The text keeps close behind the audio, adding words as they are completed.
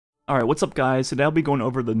Alright, what's up guys? Today I'll be going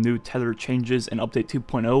over the new Tether changes in update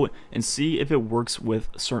 2.0 and see if it works with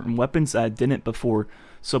certain weapons that didn't before.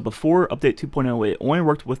 So before update 2.0 it only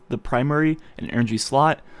worked with the primary and energy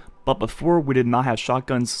slot, but before we did not have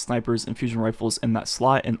shotguns, snipers, and fusion rifles in that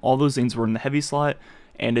slot, and all those things were in the heavy slot,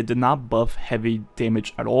 and it did not buff heavy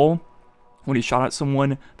damage at all. When he shot at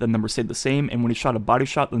someone, the number stayed the same, and when he shot a body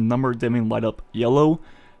shot, the number didn't light up yellow.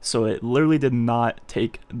 So it literally did not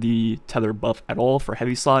take the tether buff at all for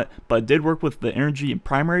heavy slot, but it did work with the energy and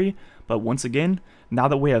primary. But once again, now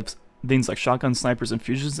that we have things like shotguns, snipers, and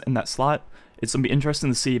fusions in that slot, it's going to be interesting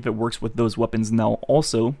to see if it works with those weapons now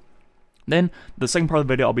also. Then, the second part of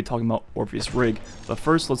the video, I'll be talking about Orpheus Rig. But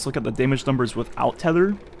first, let's look at the damage numbers without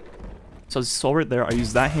tether. So as you saw right there, I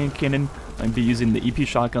used that hand cannon. I'll be using the EP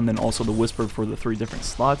shotgun, then also the whisper for the 3 different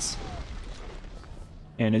slots.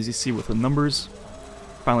 And as you see with the numbers,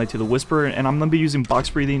 finally to the whisper, and I'm going to be using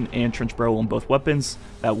box breathing and trench barrel on both weapons.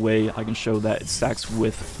 That way I can show that it stacks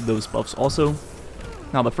with those buffs also.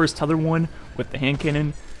 Now the first tether one with the hand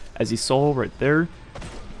cannon, as you saw right there,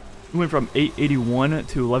 we went from 881 to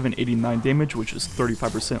 1189 damage, which is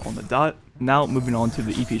 35% on the dot. Now moving on to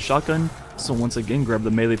the EP shotgun, so once again grab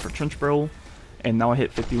the melee for trench barrel, and now I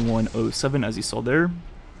hit 5107 as you saw there,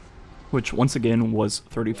 which once again was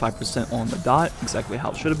 35% on the dot, exactly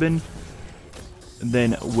how it should have been. And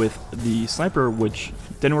then with the sniper, which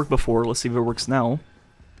didn't work before, let's see if it works now.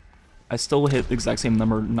 I still hit the exact same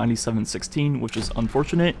number, 9716, which is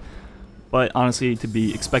unfortunate, but honestly to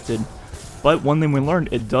be expected. But one thing we learned,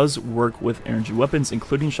 it does work with energy weapons,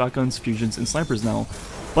 including shotguns, fusions, and snipers now.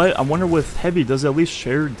 But I wonder with heavy, does it at least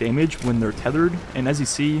share damage when they're tethered? And as you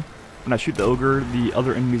see, when I shoot the ogre, the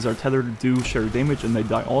other enemies are tethered do share damage and they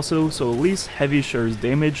die also, so at least heavy shares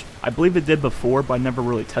damage. I believe it did before, but I never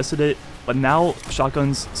really tested it. But now,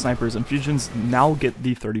 shotguns, snipers, and fusions now get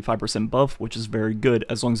the 35% buff, which is very good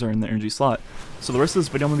as long as they're in the energy slot. So the rest of this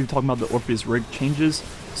video I'm going to be talking about the Orpheus Rig changes.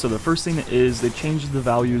 So the first thing is they changed the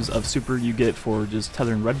values of super you get for just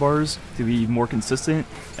tethering red bars to be more consistent.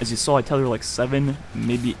 As you saw, I tether like 7,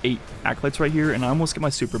 maybe 8 acolytes right here, and I almost get my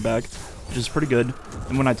super back, which is pretty good.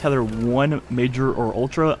 And when I tether 1 major or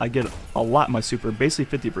ultra, I get a lot in my super,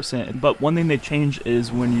 basically 50%. But one thing they changed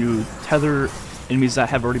is when you tether enemies that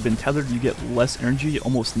have already been tethered, you get less energy,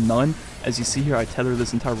 almost none. As you see here, I tether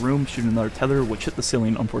this entire room, shoot another tether, which hit the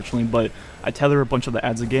ceiling unfortunately, but I tether a bunch of the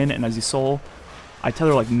adds again, and as you saw, I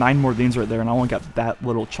tether like 9 more things right there, and I only got that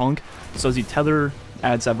little chunk. So as you tether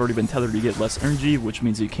adds that have already been tethered, you get less energy, which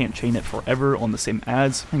means you can't chain it forever on the same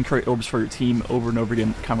adds and create orbs for your team over and over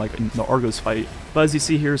again, kind of like in the Argos fight. But as you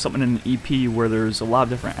see here, something in an EP where there's a lot of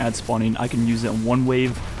different adds spawning, I can use it on one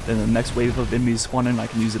wave, then the next wave of enemies spawning, I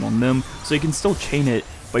can use it on them. So you can still chain it,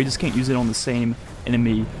 but you just can't use it on the same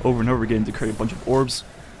enemy over and over again to create a bunch of orbs,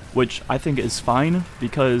 which I think is fine,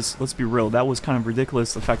 because let's be real, that was kind of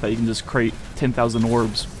ridiculous, the fact that you can just create 10,000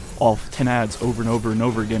 orbs off 10 adds over and over and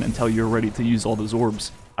over again until you're ready to use all those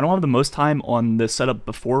orbs. I don't have the most time on this setup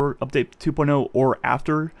before update 2.0 or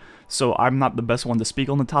after, so I'm not the best one to speak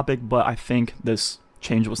on the topic, but I think this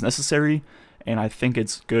change was necessary, and I think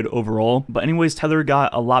it's good overall. But anyways, Tether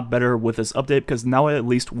got a lot better with this update, because now it at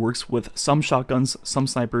least works with some shotguns, some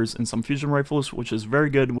snipers, and some fusion rifles, which is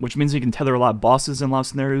very good, which means you can tether a lot of bosses in a lot of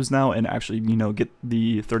scenarios now, and actually, you know, get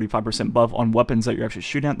the 35% buff on weapons that you're actually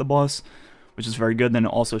shooting at the boss, which is very good. Then it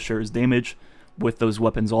also shares damage with those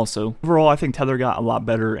weapons also. Overall, I think Tether got a lot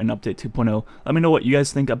better in update 2.0. Let me know what you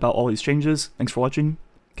guys think about all these changes. Thanks for watching.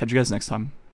 Catch you guys next time.